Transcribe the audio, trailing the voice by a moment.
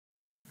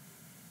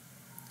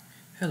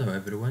Hello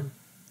everyone.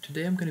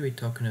 Today I'm going to be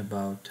talking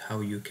about how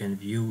you can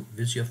view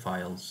Visio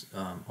files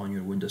on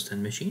your Windows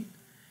 10 machine.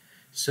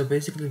 So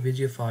basically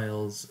Visio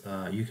files,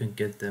 you can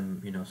get them,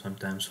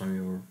 sometimes from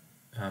your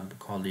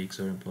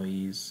colleagues or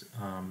employees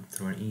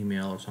through an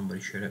email, or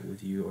somebody shared it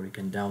with you, or you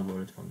can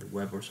download it from the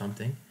web or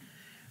something.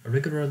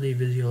 Regularly,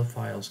 Visio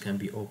files can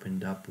be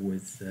opened up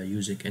with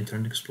using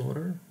Internet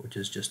Explorer, which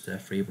is just a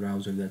free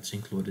browser that's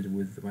included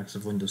with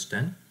Microsoft Windows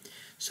 10.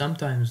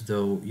 Sometimes,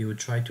 though, you would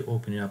try to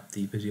open up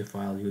the Visio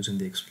file using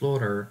the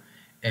Explorer,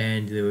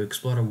 and the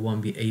Explorer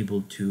won't be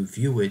able to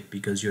view it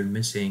because you're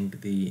missing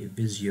the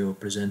Visio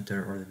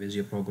presenter or the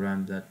Visio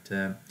program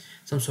that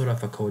some sort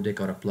of a codec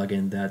or a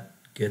plugin that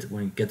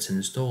when it gets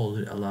installed,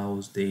 it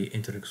allows the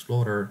Internet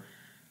Explorer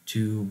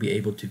to be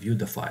able to view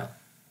the file.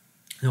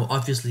 Now,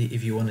 obviously,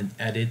 if you want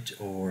to edit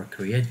or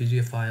create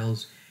Visio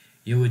files,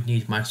 you would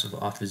need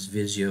Microsoft Office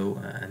Visio,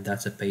 and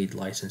that's a paid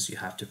license you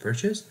have to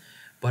purchase.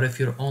 But if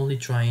you're only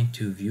trying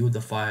to view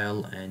the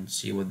file and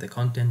see what the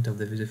content of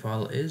the Visio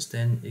file is,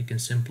 then you can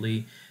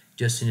simply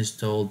just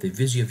install the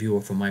Visio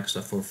Viewer from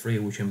Microsoft for free,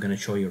 which I'm going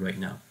to show you right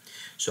now.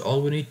 So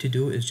all we need to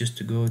do is just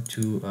to go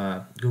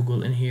to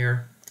Google in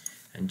here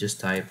and just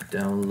type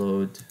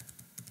download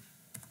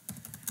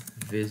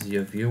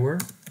Visio Viewer.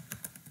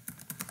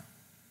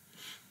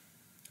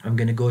 I'm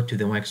going to go to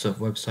the Microsoft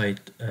website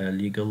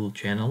legal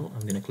channel.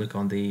 I'm going to click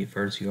on the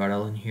first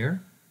URL in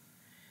here.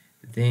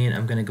 Then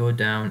I'm going to go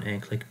down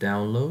and click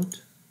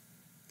download.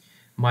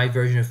 My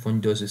version of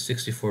Windows is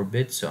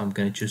 64-bit, so I'm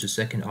going to choose the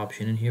second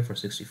option in here for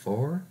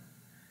 64.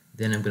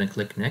 Then I'm going to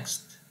click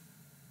next.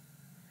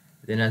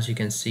 Then as you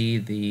can see,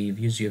 the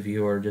Visio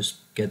Viewer just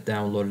get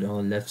downloaded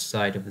on the left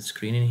side of the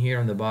screen in here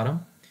on the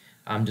bottom.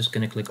 I'm just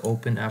going to click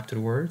open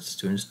afterwards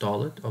to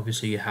install it.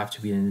 Obviously you have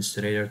to be an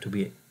administrator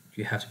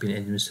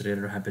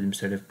have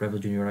administrative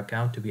privilege in your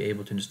account to be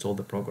able to install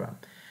the program.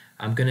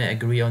 I'm going to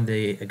agree on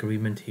the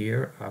agreement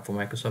here for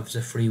Microsoft. It's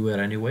a freeware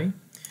anyway.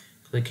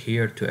 Click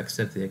here to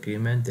accept the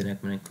agreement. Then I'm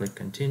going to click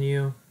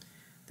continue.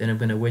 Then I'm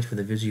going to wait for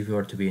the Visio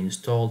Viewer to be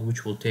installed,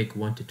 which will take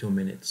 1 to 2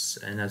 minutes.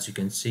 And as you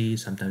can see,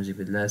 sometimes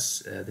even less,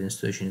 the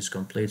installation is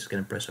complete. It's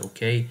going to press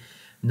OK.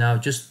 Now,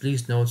 just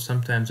please note,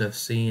 sometimes I've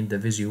seen the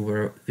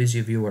Visio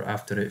Viewer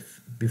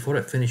before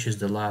it finishes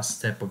the last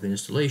step of the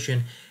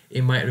installation,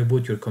 it might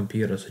reboot your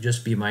computer. So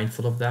just be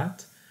mindful of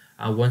that.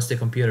 Once the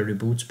computer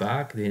reboots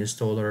back, the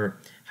installer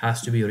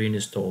has to be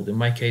reinstalled. In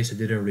my case, it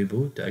didn't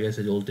reboot. I guess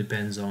it all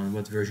depends on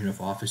what version of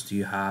Office do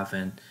you have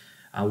and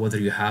whether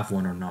you have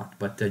one or not.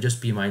 But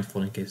just be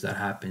mindful in case that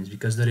happens,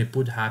 because the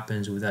reboot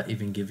happens without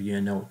even giving you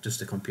a note. Just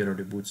the computer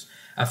reboots.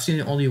 I've seen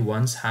it only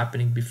once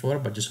happening before,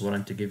 but just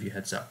wanted to give you a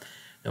heads up.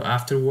 Now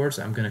afterwards,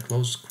 I'm going to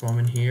close Chrome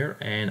in here,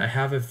 and I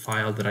have a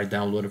file that I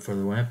downloaded for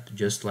the web,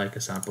 just like a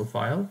sample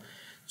file.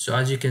 So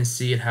as you can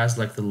see, it has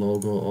like the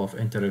logo of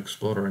Internet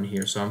Explorer in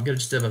here. So I'm going to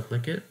just double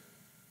click it.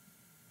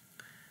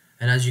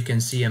 And as you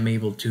can see, I'm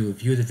able to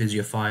view the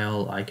Visio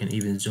file. I can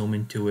even zoom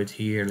into it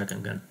here, like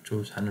I'm going to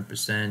choose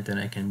 100%, and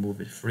I can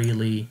move it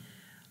freely.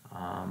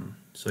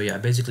 So yeah,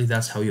 basically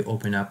that's how you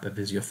open up a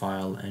Visio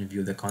file and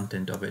view the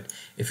content of it.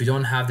 If you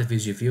don't have the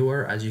Visio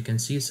Viewer, as you can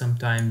see,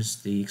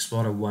 sometimes the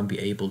Explorer won't be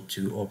able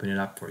to open it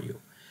up for you.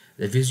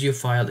 The Visio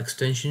file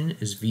extension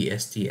is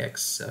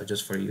VSTX,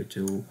 just for you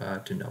to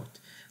note.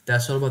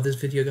 That's all about this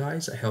video,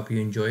 guys. I hope you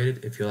enjoyed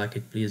it. If you like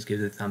it, please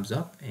give it a thumbs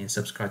up and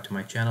subscribe to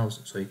my channel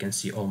so you can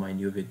see all my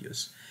new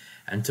videos.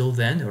 Until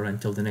then, or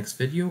until the next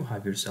video,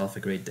 have yourself a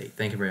great day.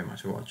 Thank you very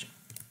much for watching.